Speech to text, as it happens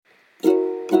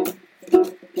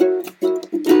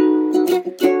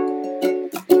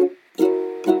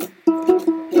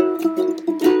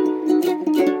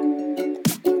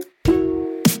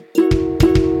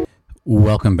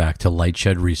Welcome back to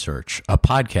Lightshed Research, a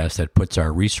podcast that puts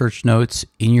our research notes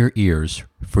in your ears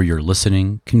for your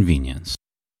listening convenience.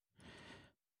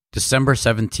 December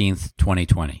 17th,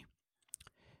 2020.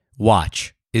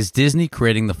 Watch. Is Disney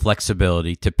creating the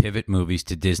flexibility to pivot movies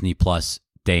to Disney Plus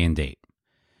day and date?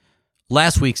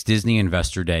 Last week's Disney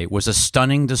Investor Day was a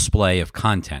stunning display of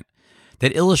content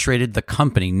that illustrated the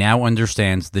company now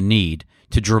understands the need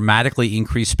to dramatically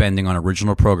increase spending on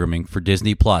original programming for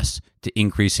Disney Plus to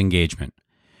increase engagement,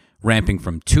 ramping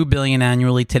from $2 billion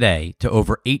annually today to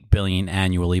over $8 billion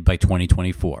annually by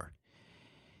 2024.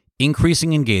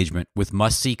 Increasing engagement with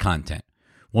must-see content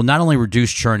will not only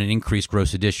reduce churn and increase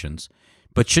gross additions,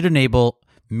 but should enable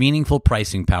meaningful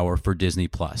pricing power for Disney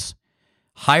Plus.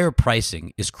 Higher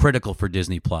pricing is critical for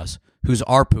Disney Plus, whose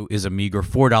ARPU is a meager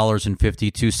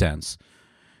 $4.52,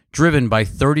 driven by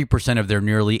 30% of their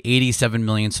nearly 87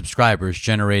 million subscribers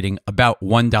generating about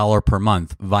 $1 per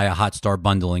month via Hotstar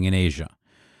bundling in Asia.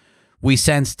 We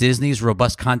sense Disney's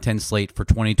robust content slate for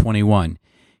 2021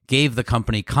 gave the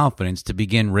company confidence to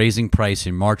begin raising price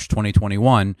in March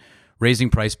 2021,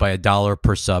 raising price by $1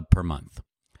 per sub per month.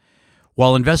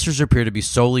 While investors appear to be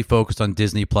solely focused on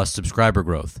Disney Plus subscriber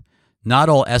growth, not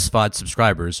all SVOD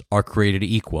subscribers are created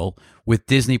equal, with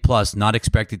Disney Plus not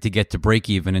expected to get to break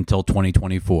even until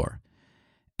 2024.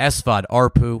 SVOD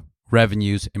ARPU,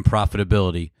 revenues, and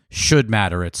profitability should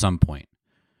matter at some point.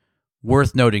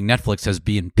 Worth noting, Netflix has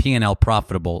been P&L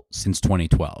profitable since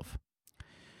 2012.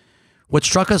 What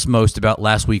struck us most about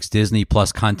last week's Disney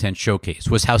Plus content showcase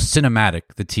was how cinematic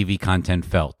the TV content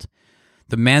felt.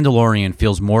 The Mandalorian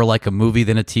feels more like a movie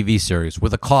than a TV series,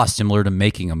 with a cost similar to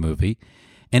making a movie,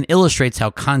 and illustrates how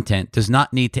content does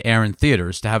not need to air in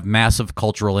theaters to have massive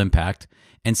cultural impact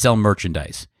and sell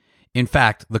merchandise. In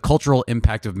fact, the cultural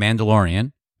impact of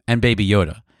Mandalorian and Baby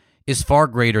Yoda is far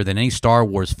greater than any Star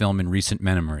Wars film in recent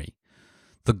memory.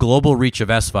 The global reach of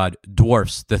SVOD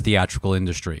dwarfs the theatrical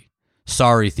industry.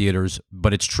 Sorry, theaters,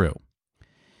 but it's true.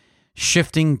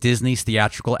 Shifting Disney's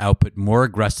theatrical output more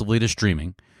aggressively to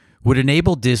streaming would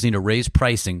enable Disney to raise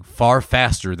pricing far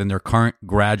faster than their current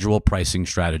gradual pricing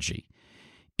strategy.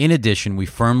 In addition, we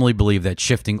firmly believe that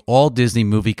shifting all Disney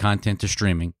movie content to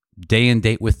streaming, day and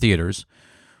date with theaters,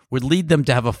 would lead them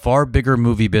to have a far bigger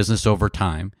movie business over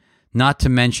time, not to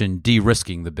mention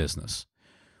de-risking the business.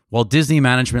 While Disney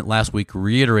management last week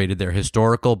reiterated their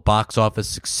historical box office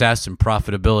success and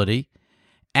profitability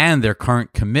and their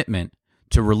current commitment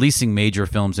to releasing major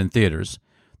films in theaters,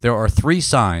 there are three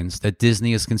signs that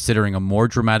Disney is considering a more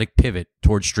dramatic pivot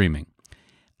towards streaming,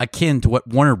 akin to what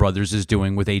Warner Brothers is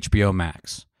doing with HBO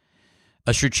Max.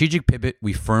 A strategic pivot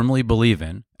we firmly believe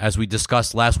in, as we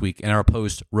discussed last week in our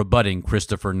post rebutting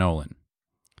Christopher Nolan.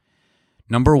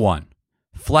 Number 1,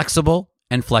 flexible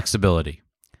and flexibility.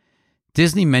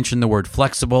 Disney mentioned the word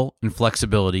flexible and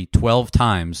flexibility 12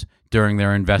 times during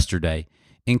their investor day,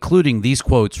 including these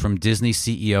quotes from Disney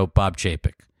CEO Bob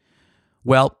Chapek.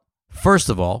 Well, first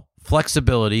of all,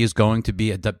 flexibility is going to be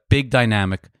a big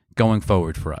dynamic going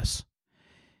forward for us.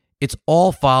 It's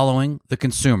all following the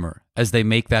consumer as they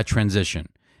make that transition.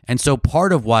 And so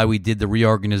part of why we did the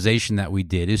reorganization that we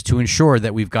did is to ensure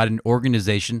that we've got an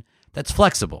organization that's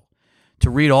flexible, to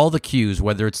read all the cues,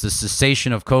 whether it's the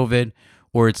cessation of COVID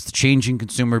or it's the changing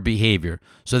consumer behavior,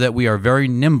 so that we are very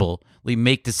nimbly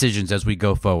make decisions as we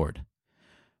go forward.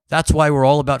 That's why we're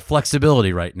all about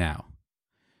flexibility right now.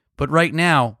 But right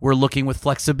now, we're looking with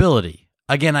flexibility.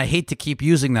 Again, I hate to keep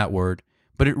using that word,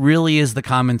 but it really is the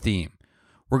common theme.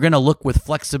 We're going to look with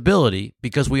flexibility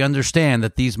because we understand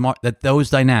that those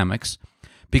dynamics,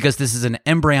 because this is an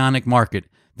embryonic market,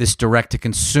 this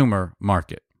direct-to-consumer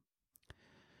market.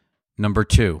 Number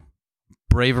 2,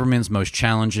 Braverman's most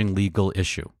challenging legal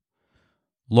issue.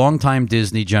 Longtime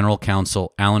Disney General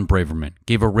Counsel Alan Braverman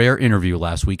gave a rare interview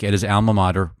last week at his alma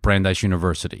mater, Brandeis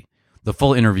University. The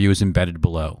full interview is embedded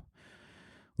below.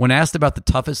 When asked about the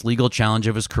toughest legal challenge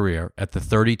of his career at the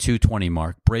 3220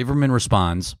 mark, Braverman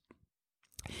responds,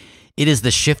 "It is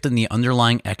the shift in the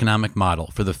underlying economic model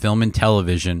for the film and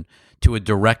television to a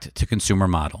direct-to-consumer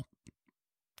model.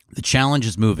 The challenge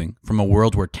is moving from a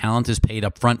world where talent is paid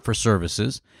up front for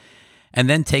services and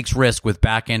then takes risk with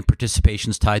back-end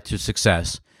participations tied to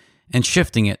success, and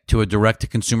shifting it to a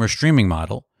direct-to-consumer streaming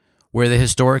model where the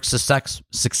historic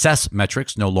success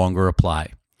metrics no longer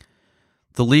apply.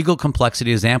 The legal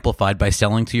complexity is amplified by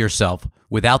selling to yourself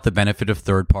without the benefit of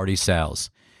third-party sales.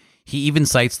 He even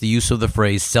cites the use of the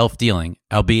phrase self-dealing,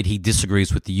 albeit he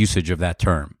disagrees with the usage of that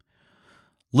term.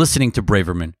 Listening to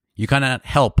Braverman, you cannot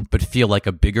help but feel like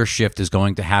a bigger shift is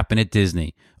going to happen at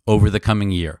Disney over the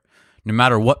coming year, no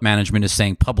matter what management is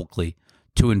saying publicly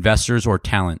to investors or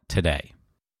talent today."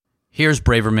 Here's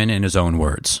Braverman in his own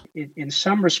words. In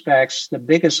some respects, the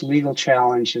biggest legal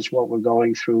challenge is what we're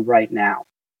going through right now.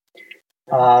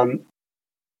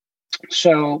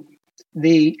 So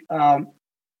the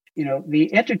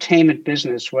the entertainment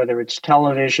business, whether it's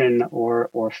television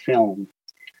or film,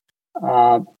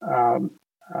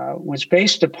 was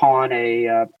based upon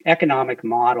a economic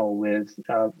model with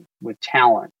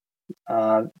talent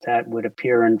that would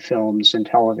appear in films and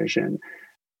television,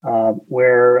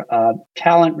 where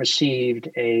talent received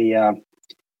an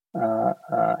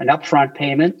upfront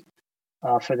payment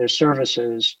for their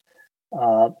services,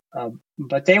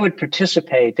 but they would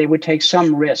participate. They would take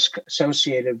some risk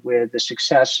associated with the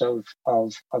success of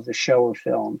the show or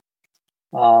film,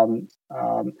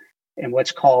 and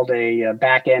what's called a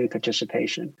back-end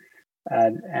participation.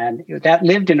 And that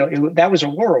that was a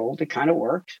world, it kind of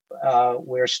worked,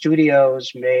 where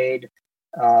studios made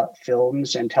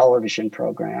films and television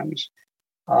programs,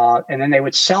 and then they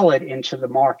would sell it into the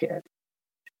market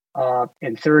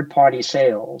in third-party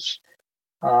sales.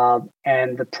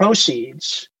 And the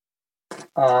proceeds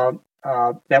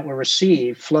that were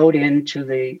received flowed into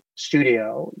the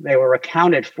studio. They were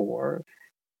accounted for.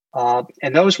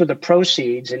 And those were the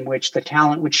proceeds in which the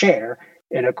talent would share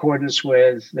in accordance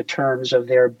with the terms of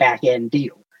their back-end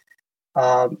deal.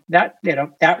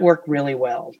 That worked really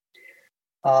well.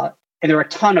 And there are a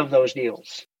ton of those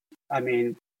deals. I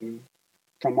mean,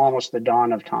 from almost the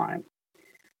dawn of time.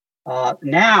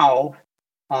 Now,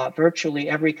 virtually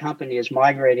every company is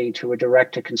migrating to a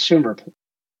direct-to-consumer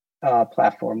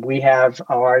platform. We have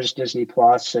ours, Disney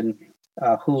Plus and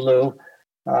Hulu.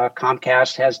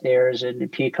 Comcast has theirs,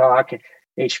 and Peacock.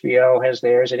 HBO has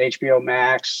theirs, and HBO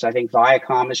Max. I think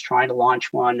Viacom is trying to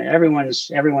launch one. Everyone's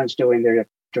doing their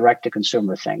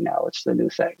direct-to-consumer thing now. It's the new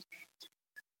thing.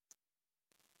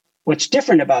 What's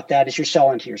different about that is you're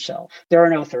selling to yourself. There are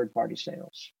no third-party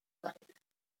sales.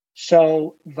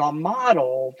 So the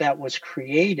model that was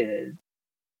created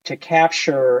to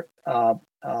capture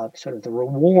sort of the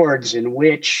rewards in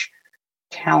which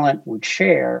talent would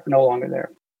share are no longer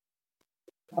there.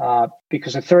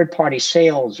 Because the third-party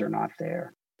sales are not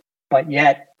there, but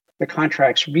yet the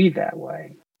contracts read that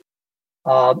way.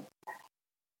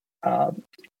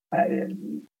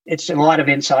 It's a lot of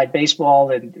inside baseball,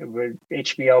 and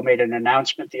HBO made an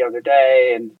announcement the other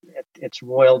day, and it's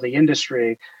roiled the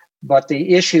industry. But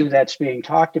the issue that's being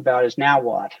talked about is now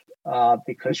what?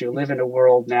 Because you live in a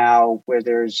world now where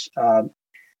there's, the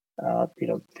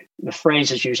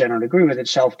phrase is used, I don't agree with it,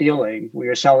 self-dealing, where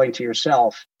you're selling to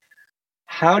yourself.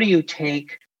 How do you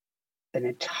take an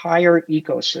entire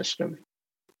ecosystem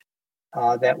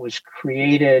that was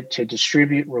created to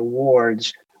distribute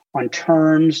rewards on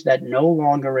terms that no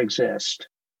longer exist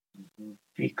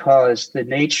because the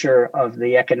nature of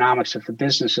the economics of the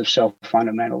business have so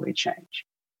fundamentally changed?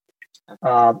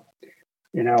 And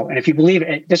if you believe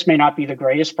it, this may not be the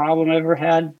greatest problem I've ever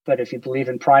had, but if you believe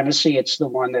in primacy, it's the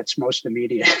one that's most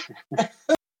immediate.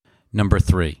 Number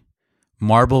 3,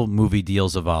 Marvel movie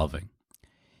deals evolving.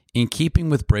 In keeping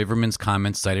with Braverman's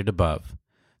comments cited above,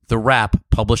 The Wrap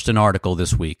published an article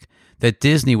this week that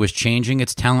Disney was changing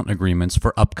its talent agreements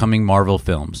for upcoming Marvel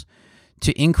films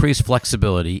to increase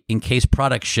flexibility in case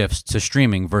product shifts to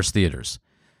streaming versus theaters.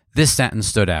 This sentence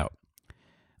stood out.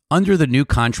 Under the new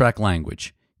contract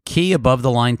language, key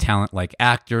above-the-line talent like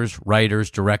actors, writers,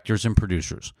 directors, and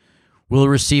producers will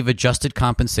receive adjusted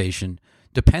compensation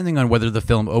depending on whether the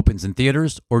film opens in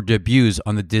theaters or debuts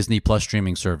on the Disney Plus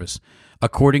streaming service,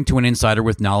 according to an insider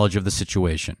with knowledge of the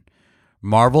situation.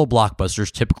 Marvel blockbusters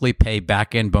typically pay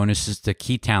back-end bonuses to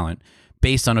key talent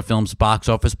based on a film's box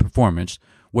office performance,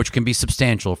 which can be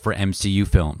substantial for MCU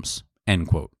films. End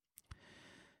quote.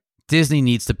 Disney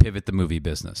needs to pivot the movie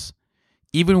business.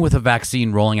 Even with a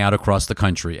vaccine rolling out across the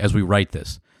country as we write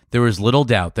this, there is little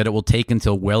doubt that it will take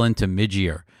until well into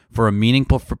mid-year for a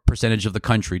meaningful percentage of the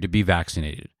country to be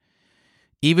vaccinated.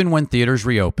 Even when theaters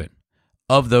reopen,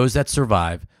 of those that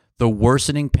survive the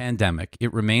worsening pandemic,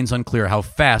 it remains unclear how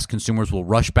fast consumers will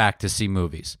rush back to see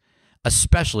movies,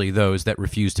 especially those that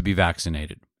refuse to be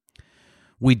vaccinated.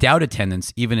 We doubt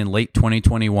attendance even in late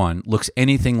 2021 looks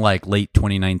anything like late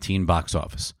 2019 box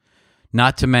office.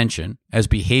 Not to mention, as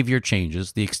behavior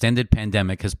changes, the extended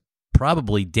pandemic has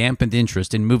probably dampened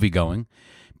interest in moviegoing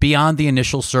beyond the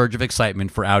initial surge of excitement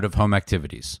for out-of-home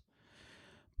activities.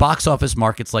 Box office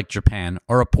markets like Japan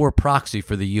are a poor proxy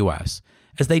for the U.S.,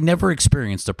 as they never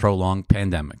experienced a prolonged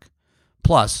pandemic.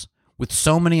 Plus, with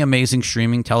so many amazing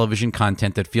streaming television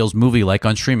content that feels movie-like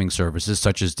on streaming services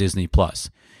such as Disney Plus,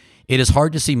 it is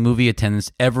hard to see movie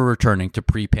attendance ever returning to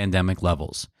pre-pandemic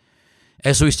levels.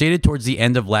 As we stated towards the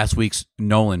end of last week's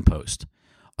Nolan post,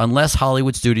 Unless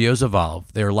Hollywood studios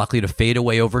evolve, they are likely to fade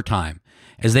away over time,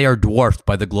 as they are dwarfed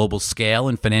by the global scale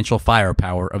and financial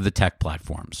firepower of the tech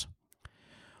platforms.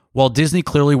 While Disney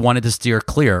clearly wanted to steer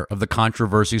clear of the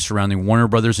controversy surrounding Warner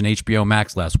Brothers and HBO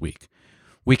Max last week,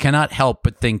 we cannot help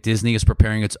but think Disney is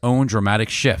preparing its own dramatic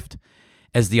shift,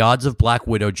 as the odds of Black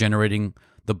Widow generating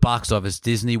the box office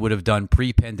Disney would have done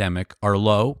pre-pandemic are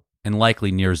low and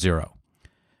likely near zero.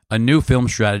 A new film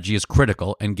strategy is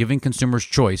critical, and giving consumers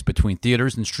choice between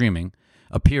theaters and streaming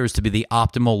appears to be the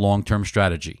optimal long-term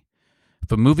strategy.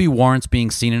 If a movie warrants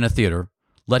being seen in a theater,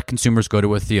 let consumers go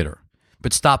to a theater,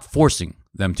 but stop forcing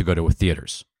them to go to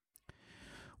theaters.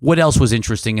 What else was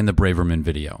interesting in the Braverman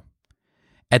video?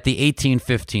 At the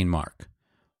 1815 mark,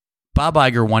 Bob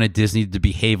Iger wanted Disney to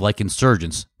behave like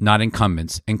insurgents, not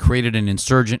incumbents, and created an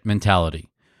insurgent mentality.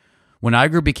 When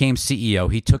Iger became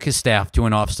CEO, he took his staff to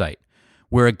an offsite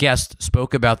where a guest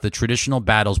spoke about the traditional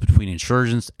battles between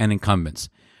insurgents and incumbents.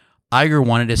 Iger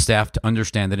wanted his staff to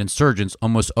understand that insurgents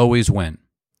almost always win,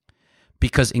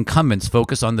 because incumbents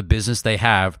focus on the business they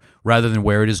have rather than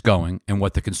where it is going and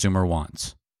what the consumer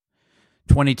wants.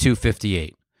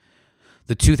 2258.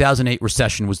 The 2008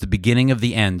 recession was the beginning of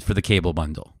the end for the cable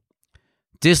bundle.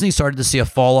 Disney started to see a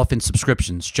fall-off in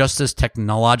subscriptions just as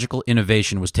technological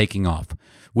innovation was taking off,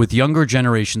 with younger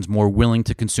generations more willing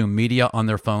to consume media on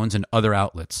their phones and other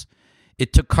outlets.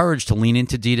 It took courage to lean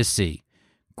into D2C.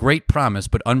 Great promise,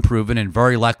 but unproven and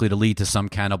very likely to lead to some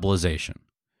cannibalization.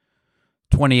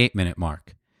 28-minute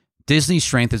mark. Disney's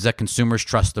strength is that consumers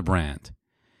trust the brand.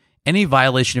 Any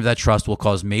violation of that trust will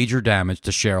cause major damage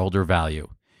to shareholder value.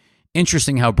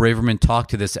 Interesting how Braverman talked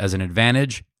to this as an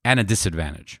advantage and a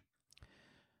disadvantage.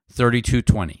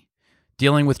 3220.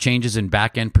 Dealing with changes in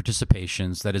back-end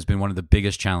participations, that has been one of the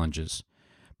biggest challenges.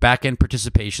 Back-end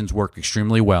participations work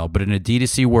extremely well, but in a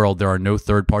D2C world, there are no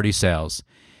third-party sales.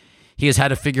 He has had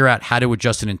to figure out how to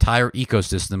adjust an entire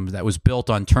ecosystem that was built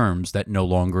on terms that no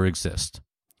longer exist.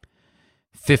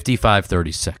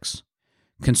 5536.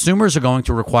 Consumers are going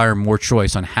to require more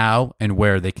choice on how and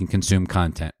where they can consume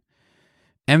content.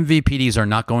 MVPDs are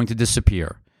not going to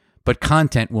disappear, but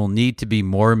content will need to be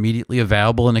more immediately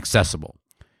available and accessible,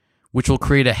 which will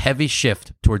create a heavy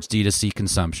shift towards D2C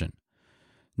consumption.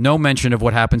 No mention of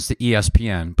what happens to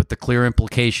ESPN, but the clear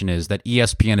implication is that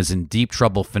ESPN is in deep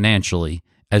trouble financially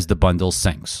as the bundle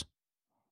sinks.